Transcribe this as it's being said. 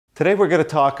Today we're going to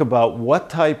talk about what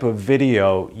type of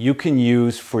video you can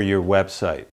use for your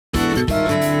website.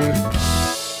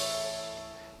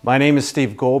 My name is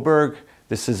Steve Goldberg.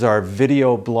 This is our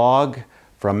video blog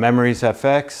from Memories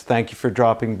FX. Thank you for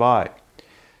dropping by.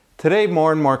 Today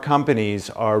more and more companies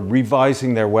are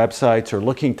revising their websites or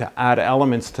looking to add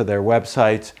elements to their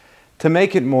websites to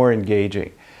make it more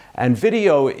engaging. And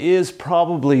video is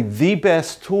probably the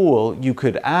best tool you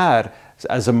could add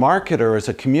as a marketer, as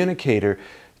a communicator,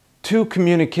 to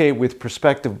communicate with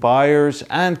prospective buyers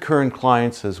and current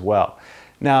clients as well.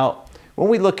 Now, when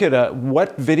we look at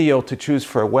what video to choose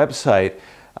for a website,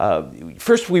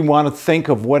 first we want to think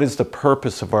of what is the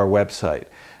purpose of our website.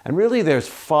 And really there's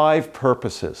 5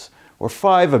 purposes or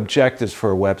 5 objectives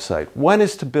for a website. One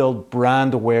is to build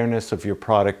brand awareness of your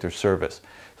product or service.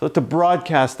 So to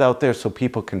broadcast out there so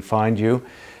people can find you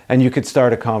and you can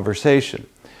start a conversation.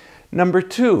 Number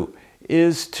 2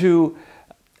 is to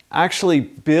actually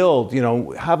build,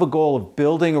 have a goal of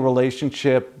building a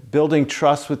relationship, building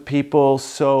trust with people.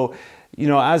 So,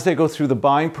 as they go through the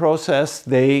buying process,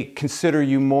 they consider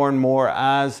you more and more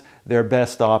as their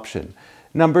best option.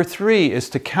 Number 3 is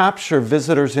to capture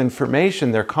visitors'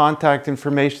 information, their contact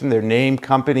information, their name,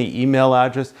 company, email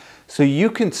address, so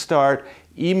you can start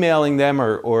emailing them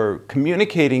or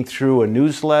communicating through a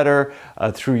newsletter,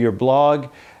 through your blog.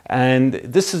 And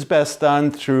this is best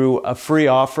done through a free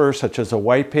offer such as a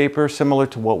white paper, similar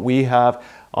to what we have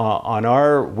on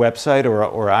our website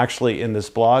or actually in this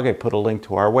blog. I put a link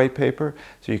to our white paper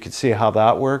so you can see how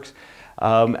that works.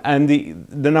 And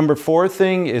the number 4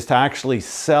 thing is to actually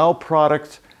sell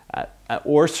products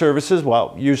or services,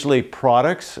 well, usually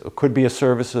products, it could be a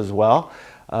service as well,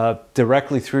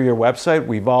 directly through your website.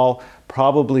 We've all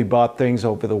probably bought things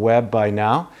over the web by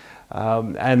now.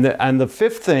 And the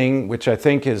 5th thing, which I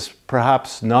think is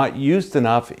perhaps not used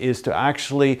enough, is to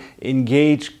actually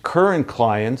engage current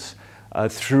clients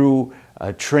through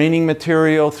training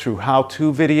material, through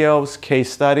how-to videos,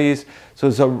 case studies. So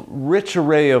there's a rich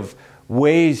array of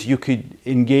ways you could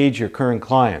engage your current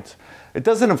clients. It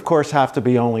doesn't, of course, have to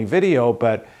be only video,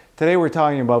 but today we're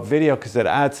talking about video because it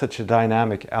adds such a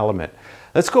dynamic element.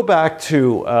 Let's go back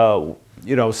to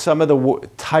some of the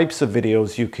types of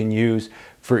videos you can use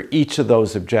for each of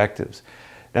those objectives.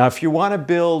 Now, if you want to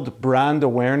build brand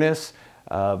awareness,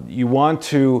 you want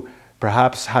to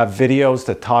perhaps have videos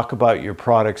that talk about your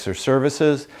products or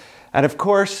services. And of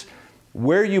course,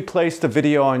 where you place the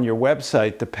video on your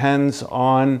website depends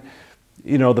on,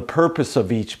 the purpose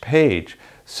of each page.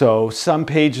 So some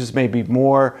pages may be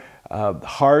more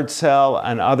hard sell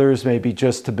and others may be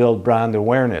just to build brand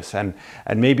awareness. And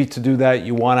maybe to do that,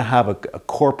 you want to have a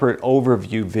corporate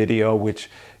overview video, which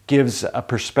gives a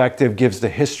perspective, gives the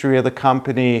history of the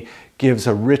company, gives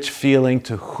a rich feeling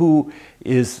to who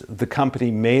is the company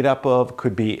made up of.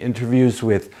 Could be interviews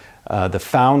with the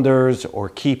founders or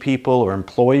key people or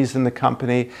employees in the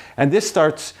company. And this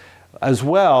helps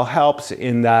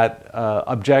in that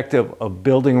objective of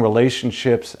building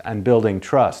relationships and building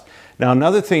trust. Now,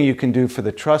 another thing you can do for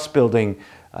the trust building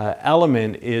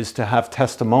element is to have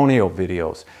testimonial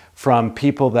videos from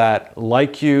people that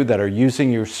like you, that are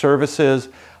using your services.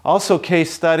 Also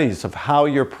case studies of how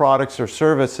your products or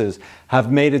services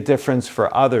have made a difference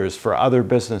for others, for other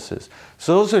businesses.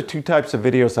 So those are 2 types of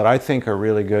videos that I think are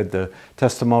really good, the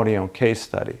testimonial and case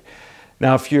study.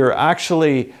 Now, if you're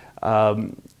actually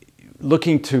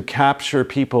looking to capture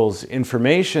people's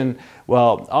information,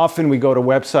 well, often we go to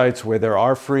websites where there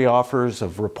are free offers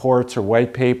of reports or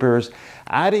white papers.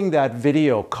 Adding that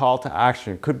video call to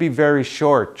action could be very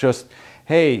short, just,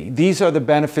 hey, these are the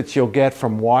benefits you'll get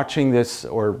from watching this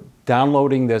or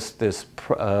downloading this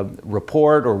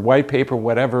report or white paper,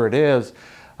 whatever it is,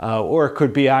 or it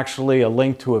could be actually a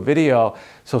link to a video.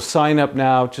 So sign up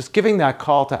now, just giving that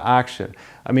call to action.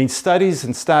 I mean, studies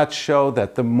and stats show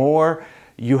that the more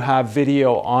you have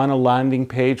video on a landing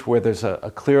page where there's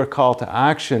a clear call to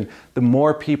action, the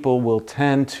more people will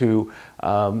tend to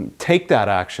take that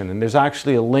action. And there's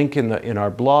actually a link in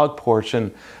our blog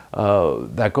portion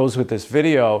that goes with this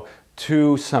video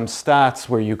to some stats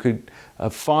where you could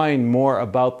find more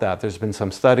about that. There's been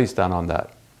some studies done on that.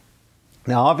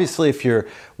 Now, obviously, if you're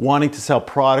wanting to sell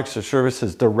products or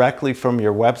services directly from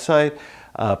your website,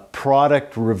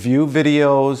 product review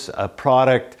videos,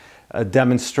 product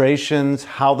demonstrations,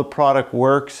 how the product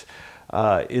works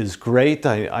is great.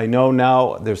 I know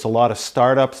now there's a lot of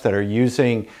startups that are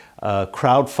using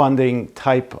crowdfunding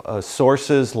type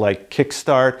sources like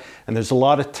Kickstart, and there's a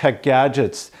lot of tech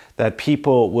gadgets that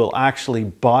people will actually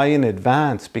buy in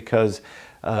advance because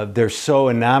they're so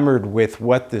enamored with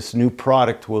what this new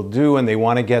product will do and they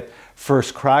want to get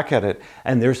first crack at it.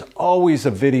 And there's always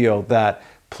a video that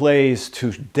plays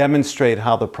to demonstrate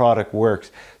how the product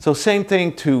works. So same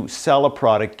thing to sell a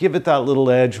product, give it that little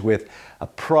edge with a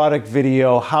product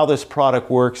video, how this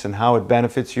product works and how it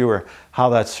benefits you, or how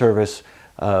that service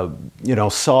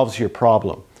solves your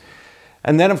problem.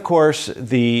 And then of course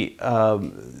the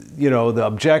the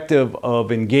objective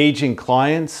of engaging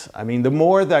clients. I mean, the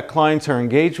more that clients are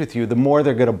engaged with you, the more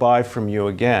they're going to buy from you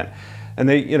again. And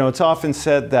it's often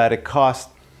said that it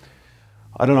costs,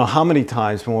 I don't know how many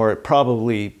times more,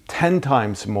 probably 10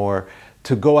 times more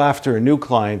to go after a new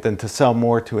client than to sell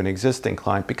more to an existing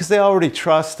client, because they already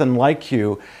trust and like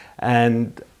you,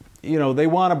 and they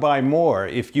want to buy more.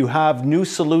 If you have new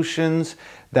solutions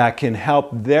that can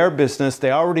help their business,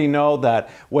 they already know that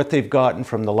what they've gotten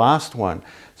from the last one.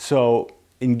 So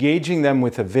engaging them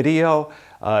with a video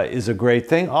is a great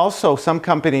thing. Also, some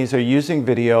companies are using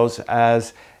videos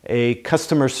as a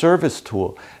customer service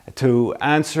tool to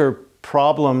answer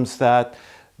problems that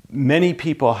many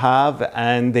people have,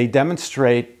 and they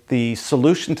demonstrate the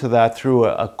solution to that through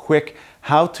a quick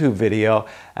how-to video,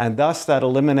 and thus that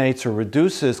eliminates or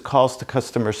reduces calls to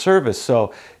customer service.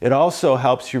 So it also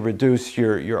helps you reduce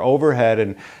your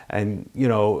overhead and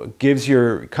gives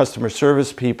your customer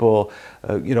service people,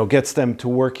 gets them to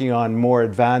working on more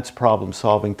advanced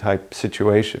problem-solving type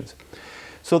situations.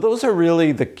 So those are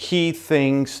really the key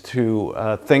things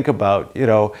to think about.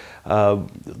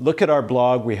 Look at our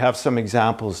blog. We have some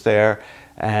examples there.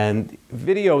 And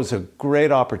video is a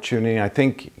great opportunity. I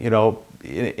think,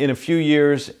 in a few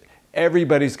years,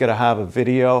 everybody's going to have a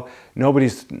video.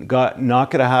 Nobody's not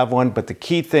going to have one. But the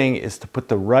key thing is to put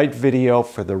the right video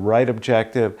for the right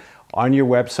objective on your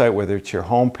website, whether it's your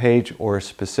home page or a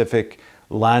specific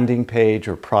landing page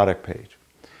or product page.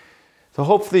 So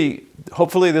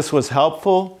hopefully this was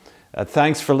helpful.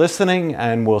 Thanks for listening,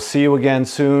 and we'll see you again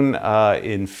soon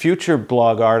in future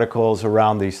blog articles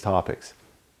around these topics.